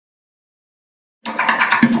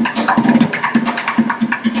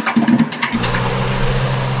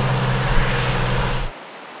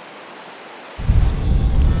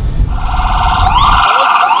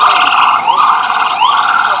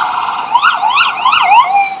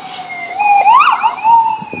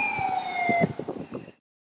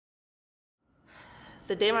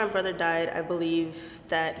The day my brother died, I believe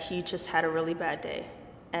that he just had a really bad day.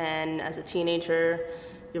 And as a teenager,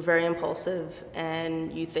 you're very impulsive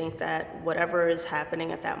and you think that whatever is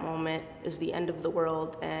happening at that moment is the end of the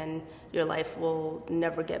world and your life will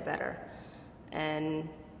never get better. And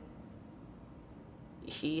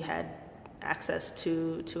he had access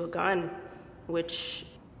to a gun, which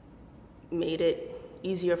made it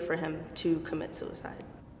easier for him to commit suicide.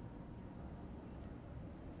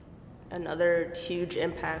 Another huge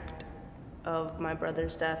impact of my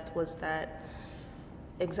brother's death was that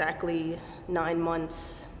exactly 9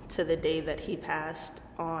 months to the day that he passed,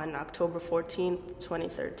 on October 14th,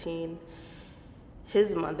 2013,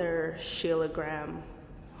 his mother, Sheila Graham,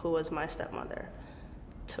 who was my stepmother,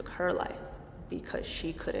 took her life because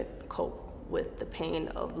she couldn't cope with the pain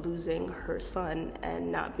of losing her son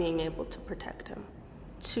and not being able to protect him.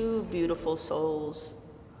 Two beautiful souls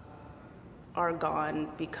are gone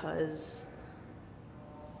because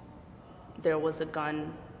there was a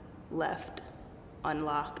gun left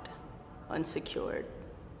unlocked, unsecured.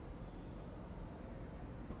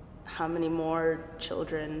 How many more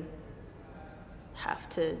children have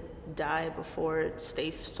to die before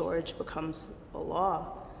safe storage becomes a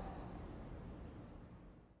law?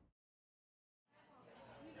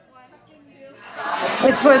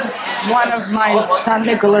 This was one of my son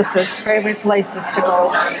Nicholas's favorite places to go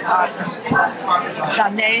on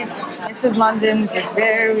Sundays. Mrs. London's is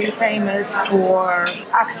very famous for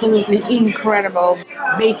absolutely incredible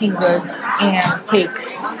baking goods and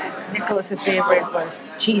cakes. Nicholas's favorite was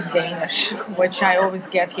cheese Danish, which I always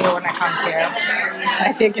get here when I come here. And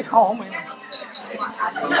I take it home and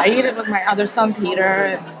I eat it with my other son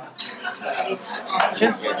Peter, and it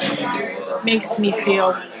just makes me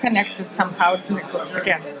feel connected somehow to Nicholas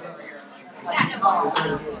again.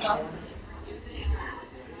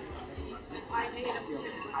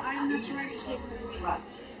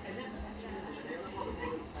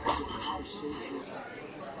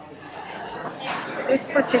 This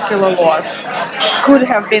particular loss could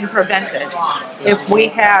have been prevented if we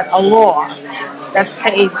had a law that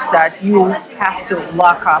states that you have to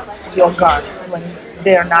lock up your guns when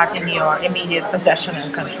they're not in your immediate possession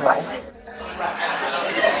and control.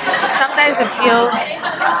 Sometimes it feels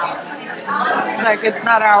like it's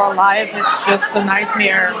not our life, it's just a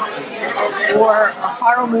nightmare or a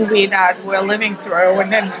horror movie that we're living through,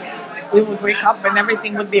 and then we would wake up and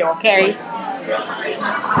everything would be okay.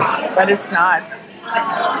 But it's not.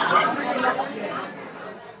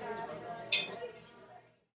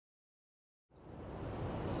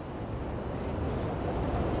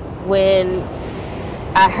 When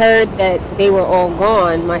I heard that they were all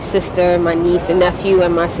gone, my sister, my niece and nephew,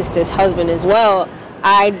 and my sister's husband as well,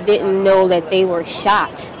 I didn't know that they were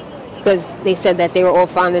shot because they said that they were all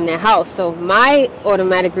found in their house. So my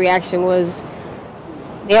automatic reaction was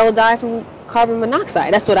they all died from carbon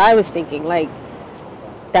monoxide. That's what I was thinking. Like,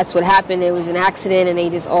 that's what happened. It was an accident and they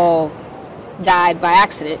just all died by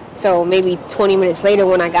accident. So maybe 20 minutes later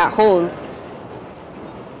when I got home,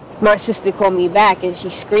 my sister called me back and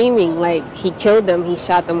she's screaming like, he killed them, he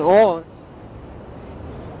shot them all.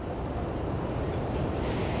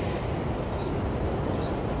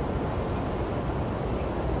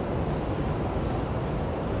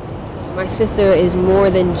 My sister is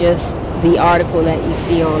more than just the article that you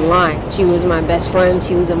see online. She was my best friend,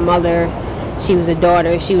 she was a mother, she was a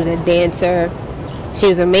daughter, she was a dancer. She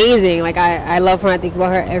was amazing. Like, I love her, I think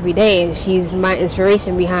about her every day, and she's my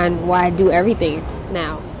inspiration behind why I do everything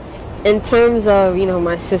now. In terms of,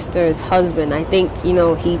 my sister's husband, I think,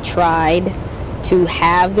 he tried to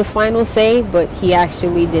have the final say, but he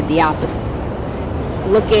actually did the opposite.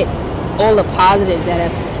 Look at all the positives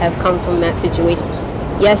that have come from that situation.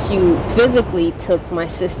 Yes, you physically took my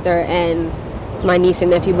sister and my niece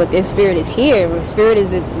and nephew, but their spirit is here. My spirit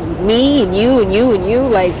is me and you and you and you.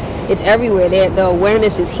 Like, it's everywhere. The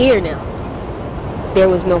awareness is here now. There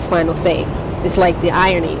was no final say. It's like the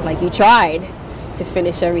irony. Like, you tried to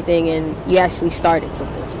finish everything and you actually started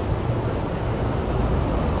something.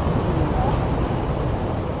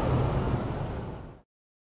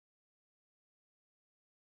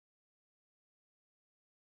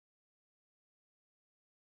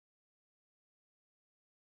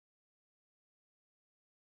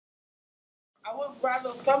 I would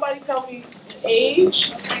rather somebody tell me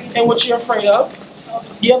age and what you're afraid of.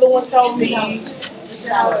 The other one tell me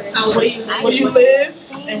Where you live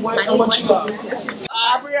and what you love.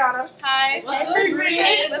 Brianna. Hi.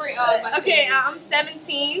 Okay, I'm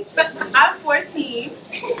 17. I'm 14.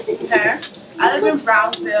 Okay. I live in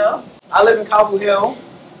Brownsville. I live in Cobble Hill.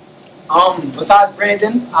 Besides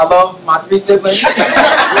Brandon, I love my 3 siblings.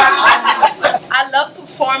 I love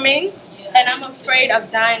performing, and I'm afraid of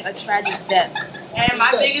dying a tragic death. And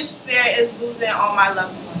my biggest fear is losing all my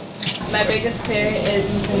loved ones. My biggest fear is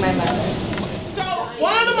losing my mother. So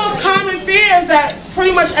one of the most common fears that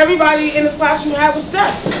pretty much everybody in this classroom had was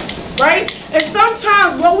death, right? And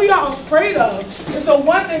sometimes what we are afraid of is the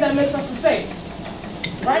one thing that makes us safe,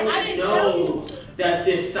 right? I didn't know that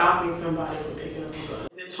they're stopping somebody from picking up a gun.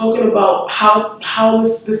 They're talking about how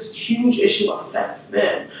this huge issue affects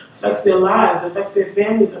them, affects their lives, affects their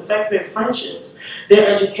families, affects their friendships, their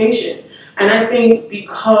education. And I think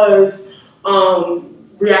because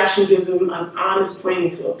Reaction gives them an honest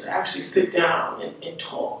playing field to actually sit down and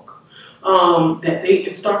talk, that they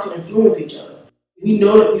start to influence each other. We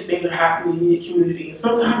know that these things are happening in your community, and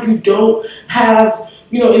sometimes you don't have,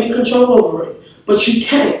 any control over it, but you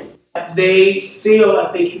can. They feel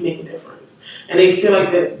like they can make a difference, and they feel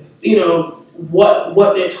like that,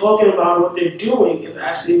 what they're talking about, what they're doing is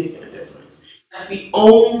actually making a difference. That's the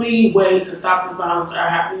only way to stop the violence that are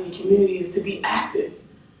happening in your community, is to be active.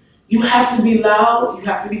 You have to be loud, you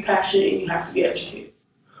have to be passionate, and you have to be educated.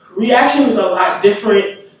 Reaction is a lot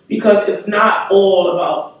different because it's not all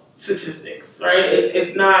about statistics, right?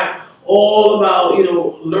 It's not all about,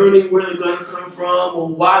 learning where the guns come from or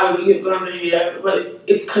why the guns are here, but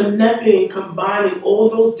it's connecting, combining all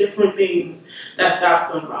those different things that stops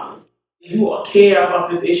gun violence. You care about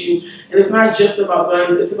this issue, and it's not just about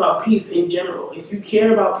guns, it's about peace in general. If you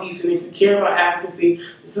care about peace and if you care about advocacy,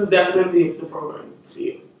 this is definitely the program for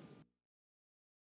you.